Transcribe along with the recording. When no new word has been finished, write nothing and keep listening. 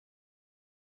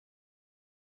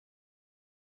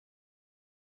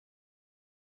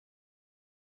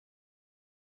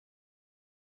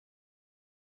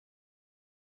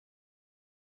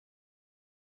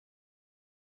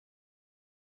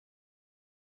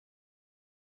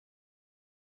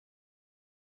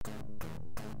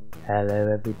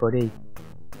Hello everybody,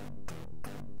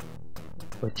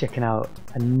 we're checking out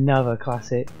another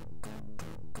classic.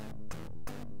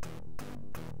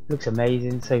 Looks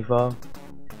amazing so far.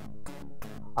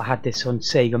 I had this on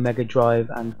Sega Mega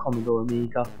Drive and Commodore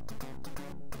Amiga. I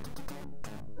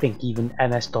think even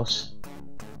MS-DOS,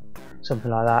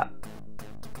 something like that.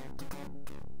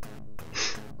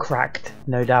 Cracked,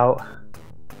 no doubt.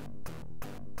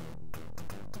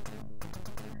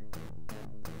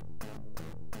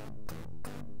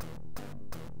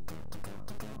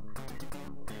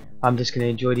 I'm just going to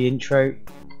enjoy the intro,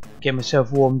 get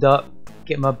myself warmed up,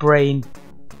 get my brain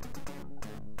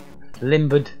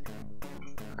limbered,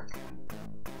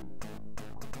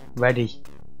 ready.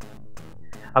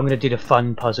 I'm going to do the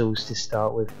fun puzzles to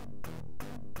start with.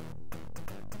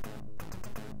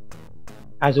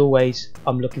 As always,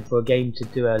 I'm looking for a game to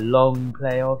do a long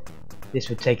play of. This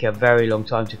would take a very long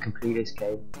time to complete this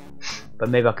game, but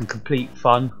maybe I can complete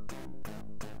fun.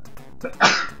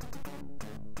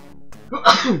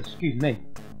 Excuse me.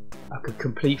 I could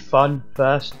complete fun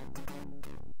first.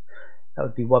 That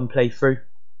would be one playthrough.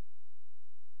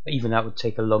 Even that would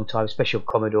take a long time, especially on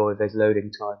Commodore if there's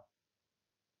loading time.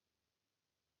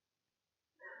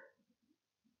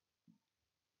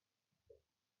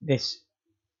 This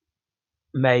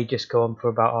may just go on for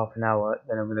about half an hour,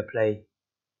 then I'm going to play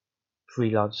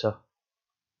Freelancer.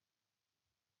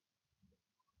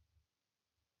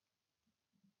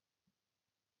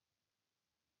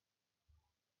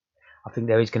 I think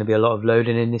there is going to be a lot of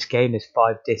loading in this game. There's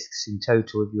 5 discs in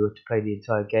total if you were to play the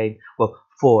entire game. Well,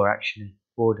 4 actually,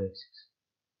 4 discs.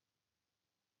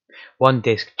 1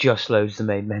 disc just loads the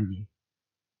main menu.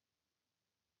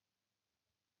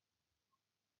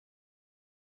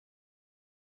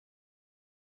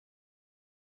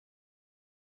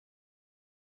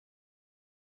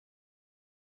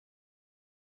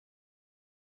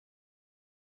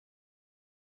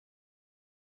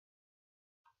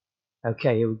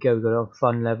 Okay, here we go, we've got our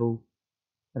fun level,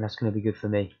 and that's going to be good for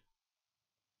me.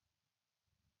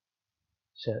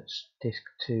 So it's disc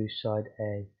 2, side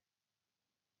A.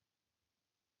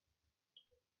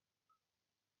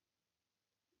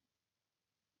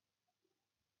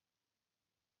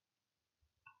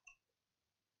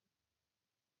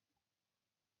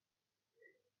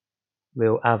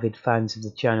 Real avid fans of the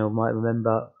channel might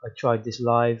remember I tried this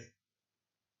live.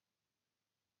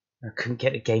 I couldn't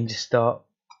get the game to start,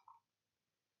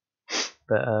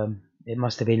 but it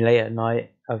must have been late at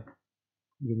night. I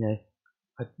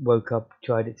woke up,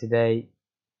 tried it today.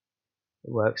 It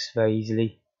works very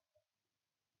easily.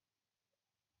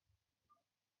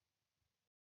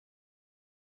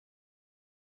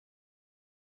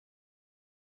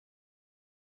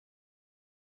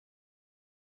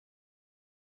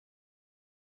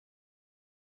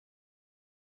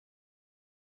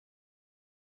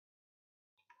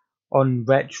 On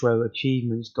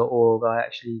retroachievements.org,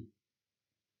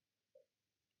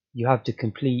 you have to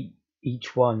complete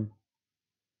each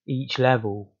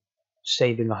level,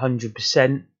 saving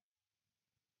 100%.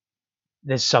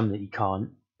 There's some that you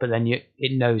can't, but then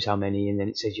it knows how many, and then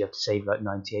it says you have to save like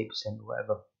 98% or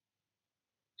whatever.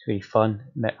 It's really fun.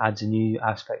 It adds a new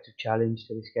aspect of challenge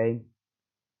to this game,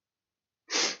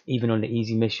 even on the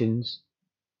easy missions.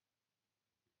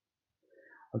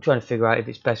 I'm trying to figure out if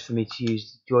it's best for me to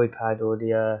use the joypad or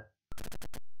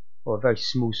or a very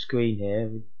small screen here.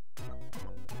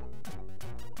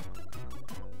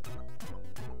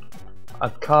 I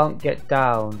can't get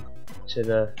down to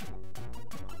the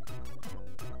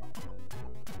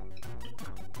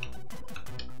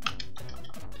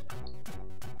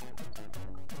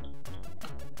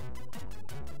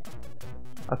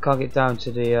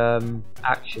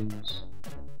actions.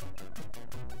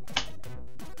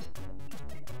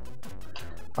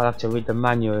 I'll have to read the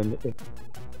manual and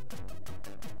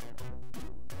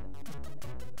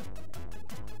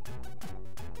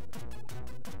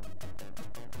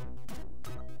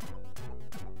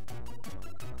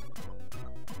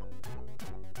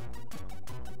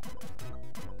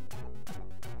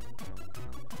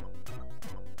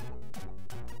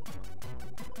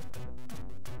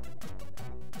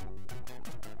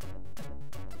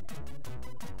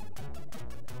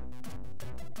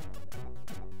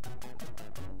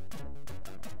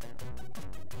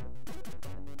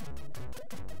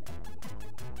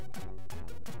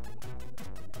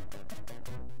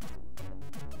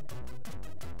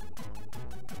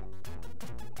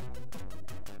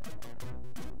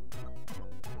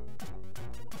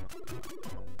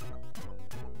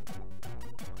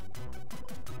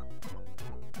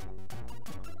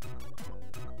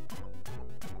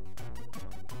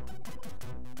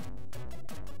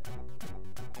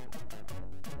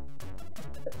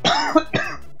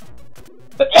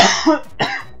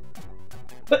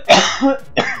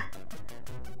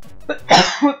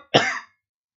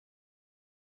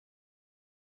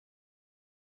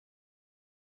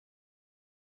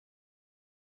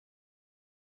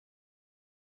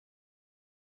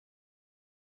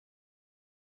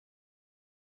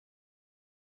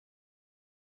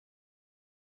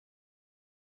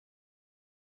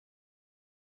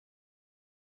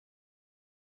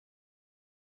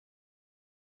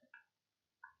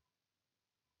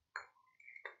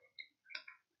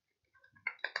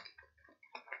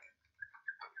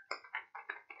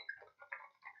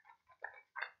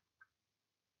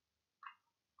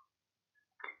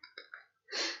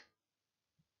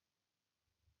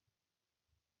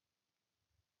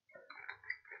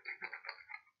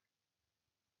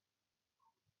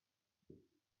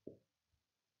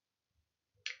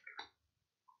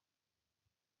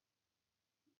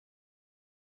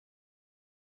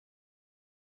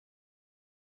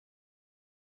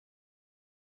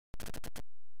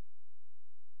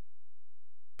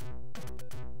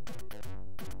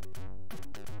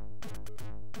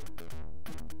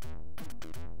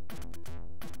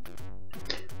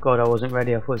God, I wasn't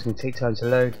ready. I thought it was going to take time to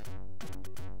load.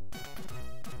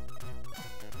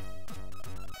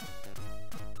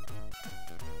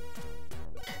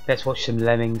 Let's watch some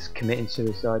lemmings committing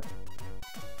suicide.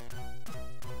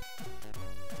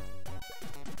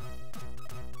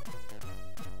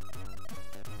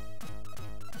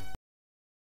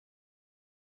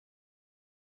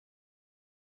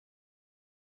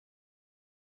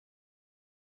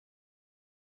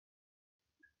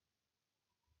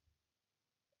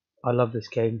 I love this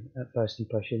game at first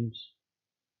impressions.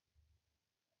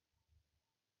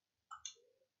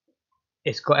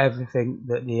 It's got everything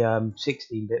that the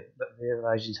 16-bit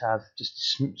versions have,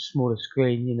 just a smaller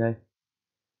screen, you know.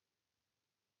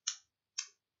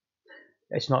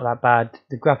 It's not that bad.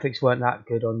 The graphics weren't that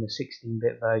good on the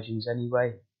 16-bit versions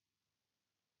anyway.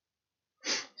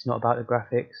 It's not about the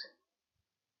graphics.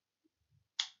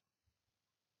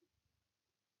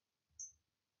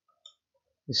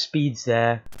 The speed's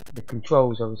there, the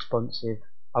controls are responsive.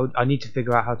 I need to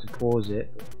figure out how to pause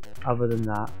it, but other than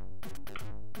that.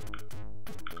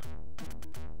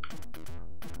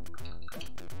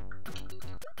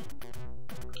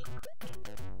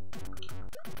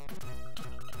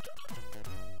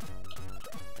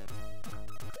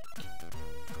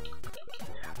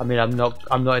 I mean, I'm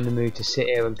not in the mood to sit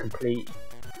here and complete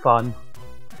fun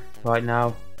right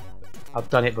now. I've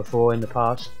done it before in the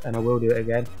past, and I will do it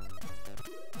again.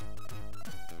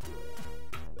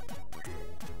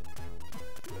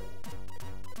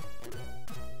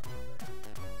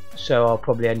 So I'll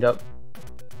probably end up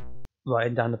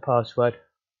writing down the password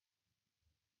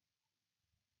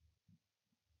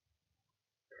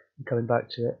and coming back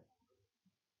to it.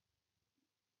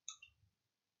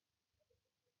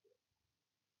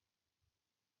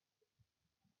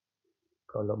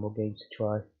 Got a lot more games to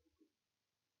try.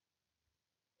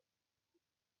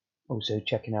 Also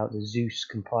checking out the Zeus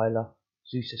compiler,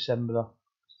 Zeus assembler,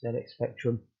 ZX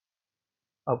Spectrum.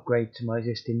 Upgrade to my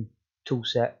existing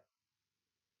toolset.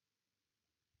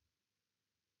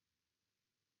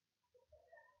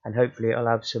 And hopefully it'll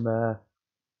have some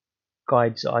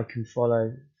guides that I can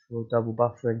follow for double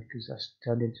buffering, because that's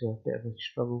turned into a bit of a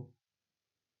struggle.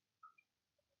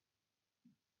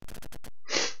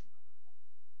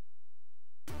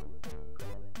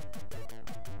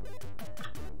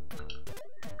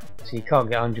 So you can't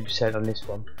get 100% on this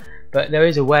one, but there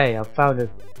is a way. I've found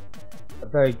a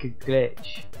very good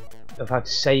glitch of how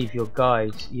to save your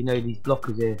guides. You know, these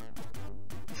blockers here,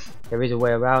 there is a way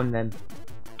around them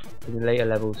in the later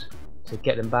levels to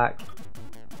get them back.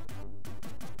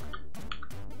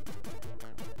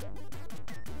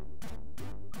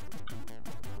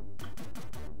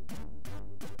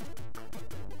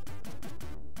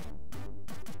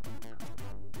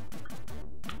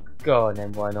 Go on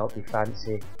then, why not be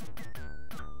fancy?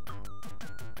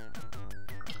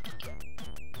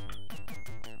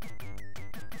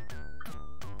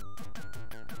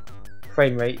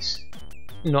 Frame rates,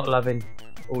 not loving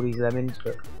all these lemmings,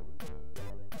 but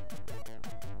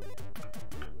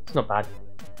it's not bad.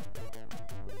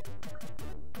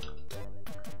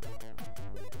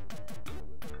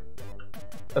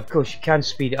 Of course, you can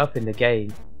speed it up in the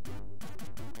game.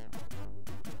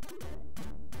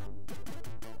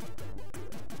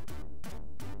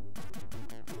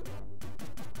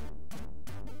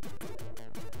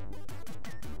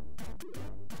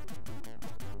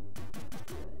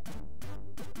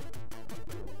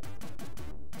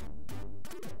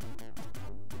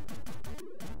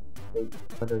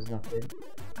 There's nothing.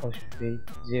 apostrophe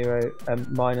 0 and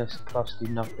minus plus do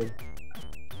nothing.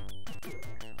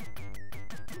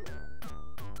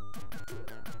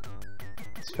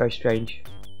 It's very strange.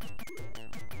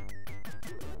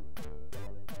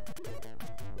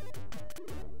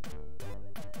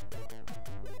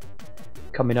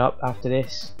 Coming up after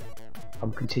this,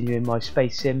 I'm continuing my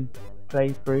Space Sim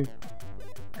playthrough,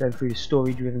 going through the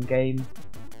story driven game,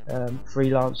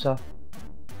 Freelancer.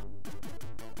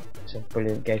 It's a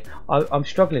brilliant game. I'm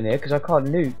struggling here because I can't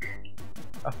nuke.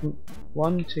 I think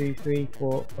 1, 2, 3,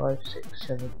 4, 5, 6,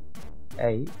 7,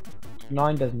 8,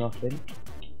 9 does nothing.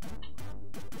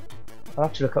 I'll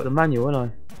have to look up the manual, won't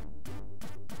I?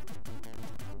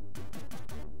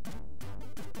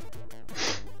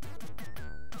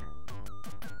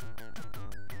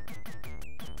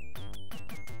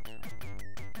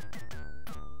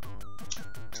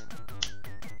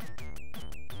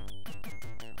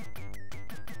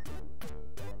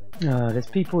 There's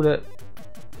people that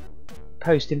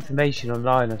post information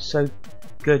online are so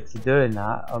good for doing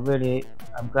that.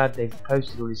 I'm glad they've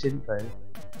posted all this info.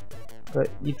 But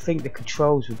you'd think the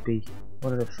controls would be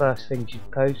one of the first things you'd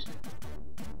post.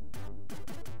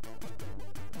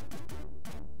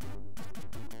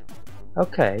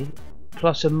 Okay,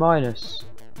 plus and minus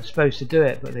are supposed to do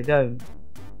it, but they don't.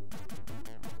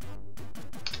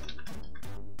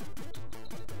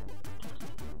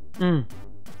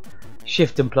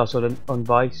 Shift and plus on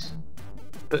Vice,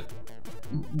 but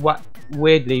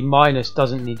weirdly minus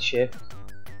doesn't need shift.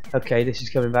 Okay, this is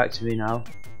coming back to me now.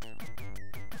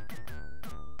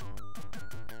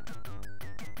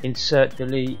 Insert,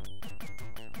 delete,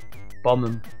 bomb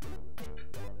 'em.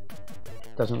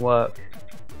 Doesn't work.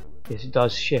 Yes, it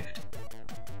does shift.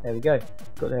 There we go.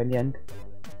 Got there in the end.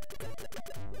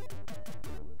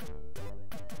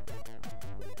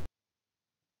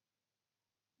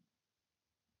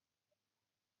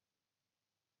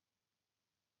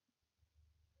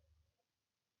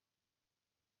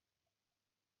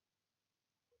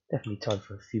 Definitely time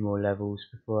for a few more levels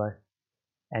before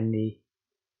I end the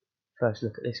first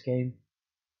look at this game.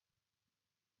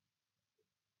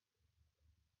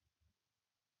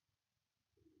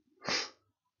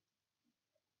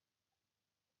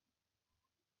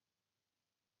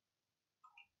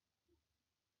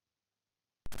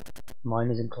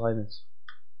 Miners and climbers.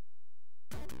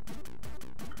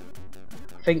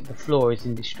 I think the floor is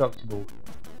indestructible.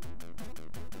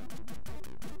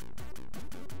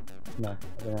 No,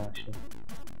 I don't know actually.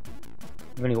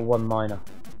 I've only got one miner.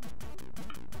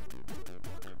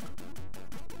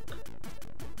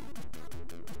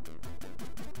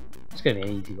 It's going to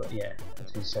be easy, but yeah, I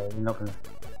was going to say, we're not going to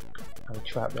have a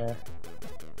trap there.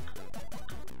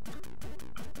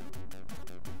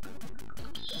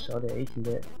 Sod it, he can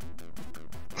do it.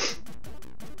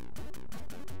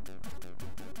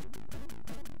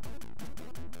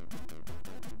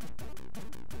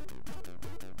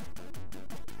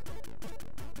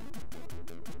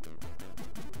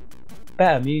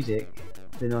 Better music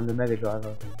than on the Mega Drive,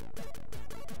 I think.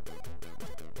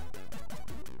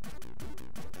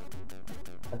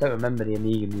 I don't remember the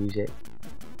Amiga music.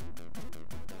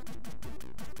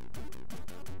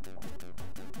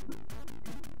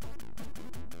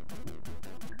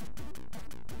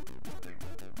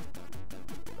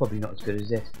 Probably not as good as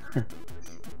this.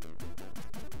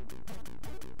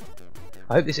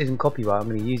 I hope this isn't copyright, I'm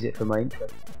going to use it for my intro.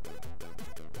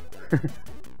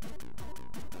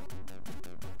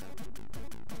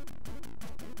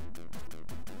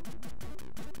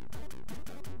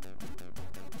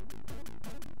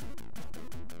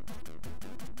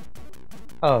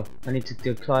 Oh, I need to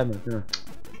do climbing, don't I?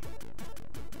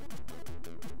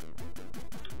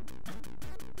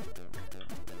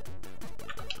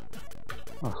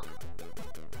 Oh.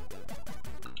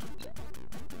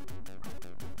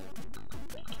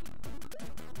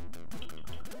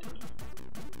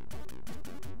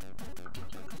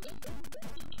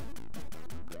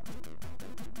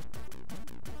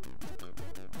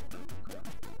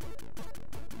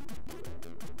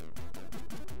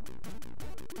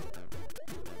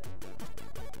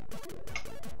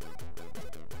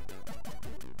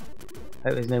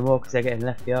 Hope there's no more because they're getting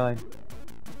left behind.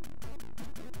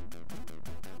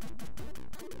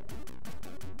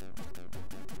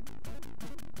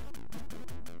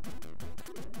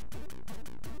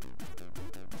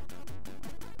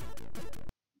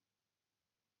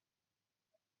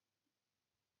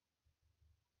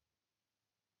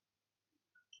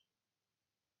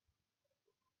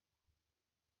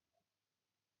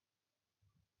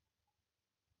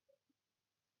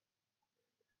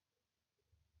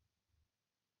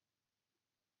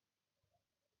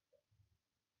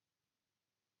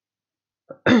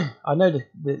 I know that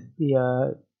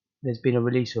there's been a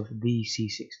release of the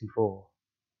C64,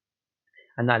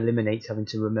 and that eliminates having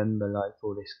to remember like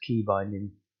all this key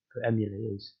binding for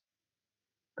emulators.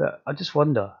 But I just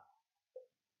wonder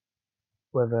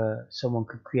whether someone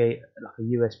could create like a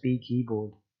USB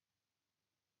keyboard,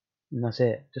 and that's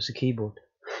it, just a keyboard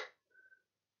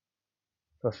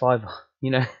for a $5,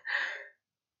 you know.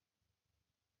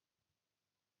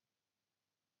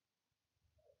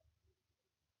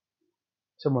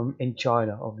 Someone in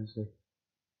China, obviously.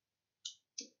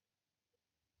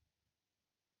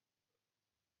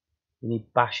 You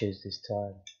need bashers this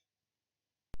time.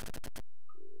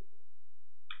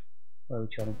 Where are we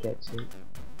trying to get to?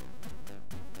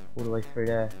 All the way through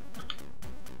there.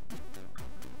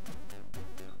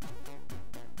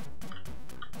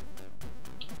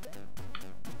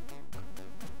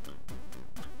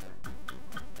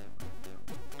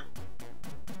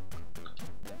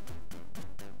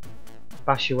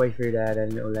 Bash your way through there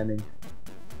then, little lemming.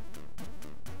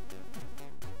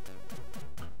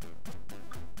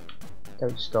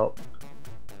 Don't stop.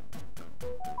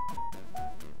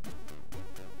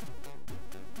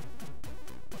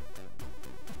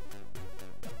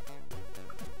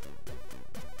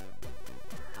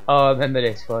 Oh, I remember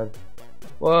this one.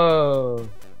 Whoa!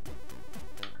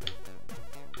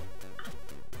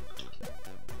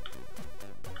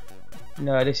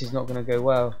 No, this is not going to go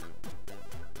well.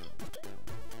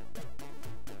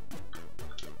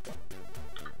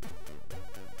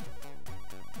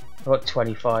 I've got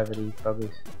 25 of these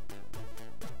buggers.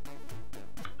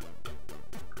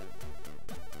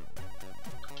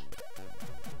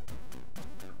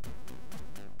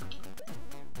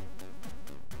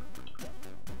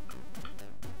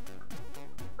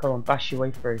 Come on, bash your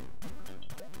way through.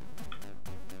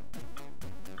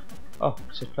 Oh,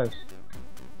 so close.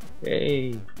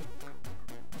 Yay!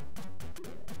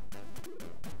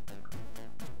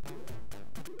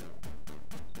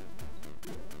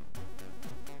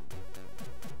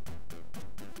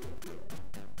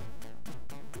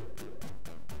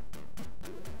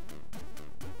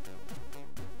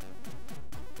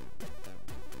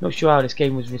 Not sure how this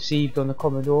game was received on the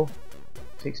Commodore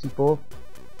 64.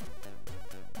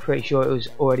 Pretty sure it was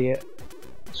already a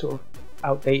sort of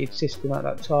outdated system at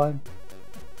that time.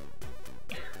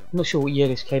 I'm not sure what year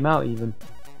this came out even.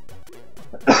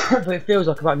 But it feels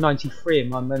like about 93 in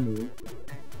my memory.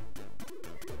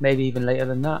 Maybe even later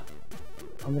than that.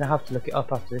 I'm going to have to look it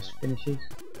up after this finishes.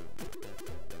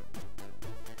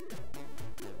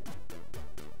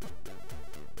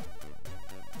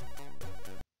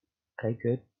 Okay,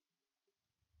 good.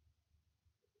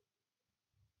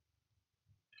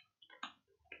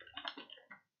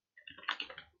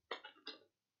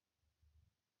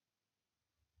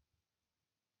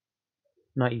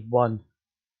 '91,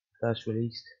 first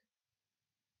released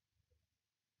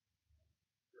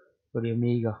for the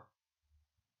Amiga.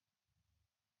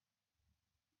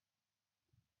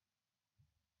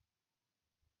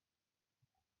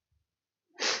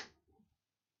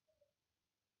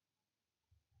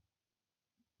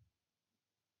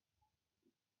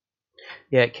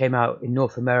 Yeah, it came out in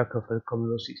North America for the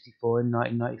Commodore 64 in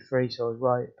 1993, so I was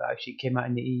right, but actually it came out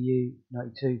in the EU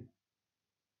 92.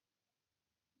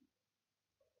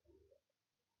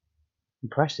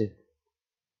 Impressive.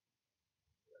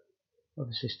 What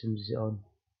other systems is it on?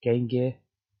 Game Gear,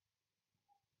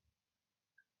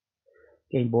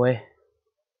 Game Boy.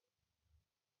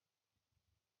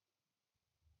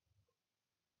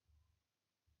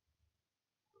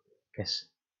 Guess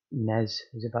NES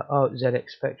is about, oh, ZX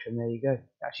Spectrum, there you go. It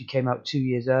actually came out 2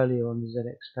 years earlier on the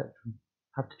ZX Spectrum.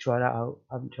 Have to try that out,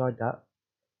 I haven't tried that.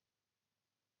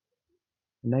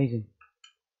 Amazing.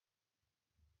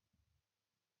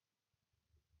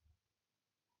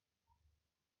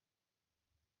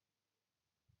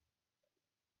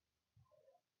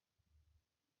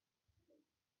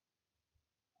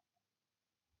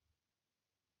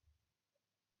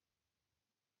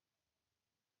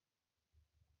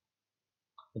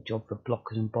 A job for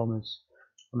blockers and bombers.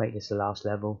 I'll make this the last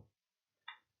level.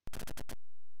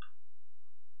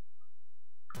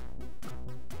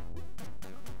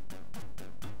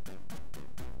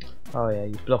 Oh yeah,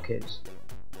 you block it.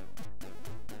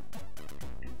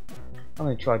 I'm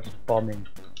going to try just bombing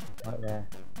right there.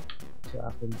 See what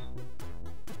happens.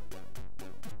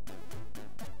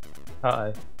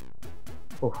 Uh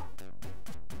oh. Oh.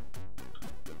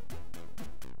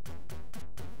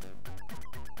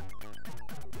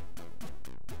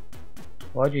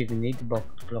 Why do you even need the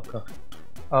blocker?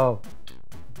 Oh,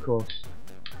 of course.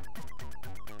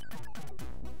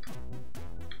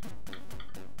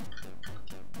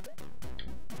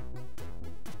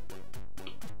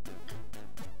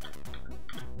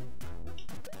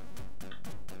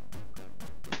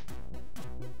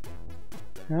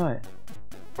 Alright,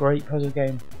 great puzzle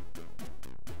game.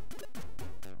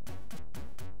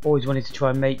 Always wanted to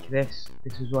try and make this.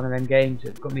 This was one of them games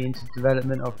that got me into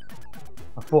development of.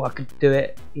 I thought I could do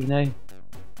it, you know.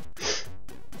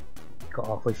 Got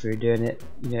halfway through doing it,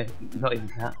 you know, not even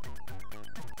that.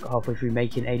 Got halfway through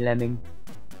making a lemming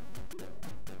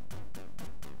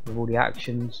with all the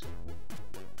actions.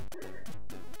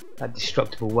 That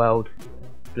destructible world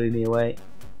blew me away.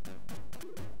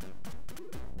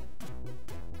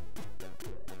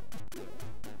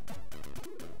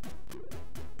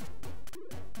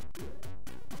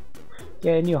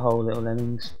 Get in your hole, little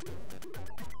lemmings.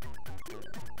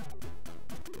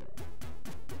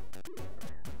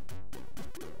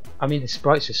 I mean, the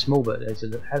sprites are small, but there's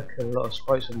a heck of a lot of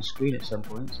sprites on the screen at some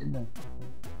points, isn't there?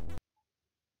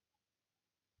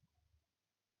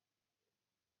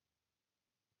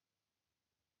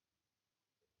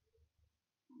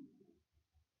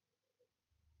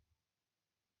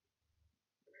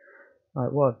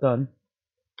 Right, what I've done,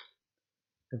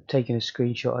 I've taken a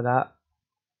screenshot of that.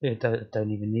 I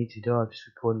don't even need to do it, I've just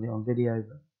recorded it on video.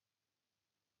 But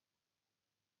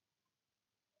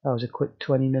that was a quick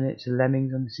 20 minutes of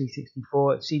Lemmings on the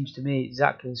C64. It seems to me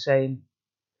exactly the same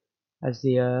as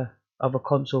the other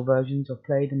console versions I've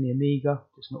played in the Amiga,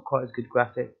 just not quite as good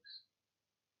graphics,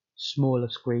 smaller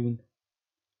screen,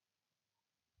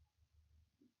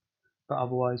 but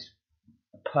otherwise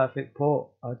a perfect port,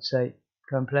 I'd say.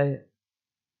 Go and play it.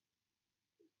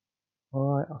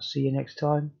 Alright, I'll see you next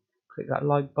time. Click that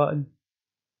like button.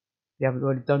 If you haven't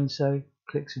already done so,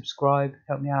 click subscribe,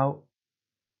 help me out.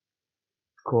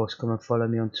 Of course, come and follow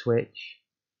me on Twitch.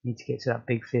 Need to get to that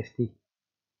big 50.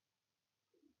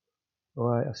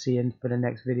 Alright, I'll see you for the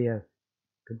next video.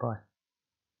 Goodbye.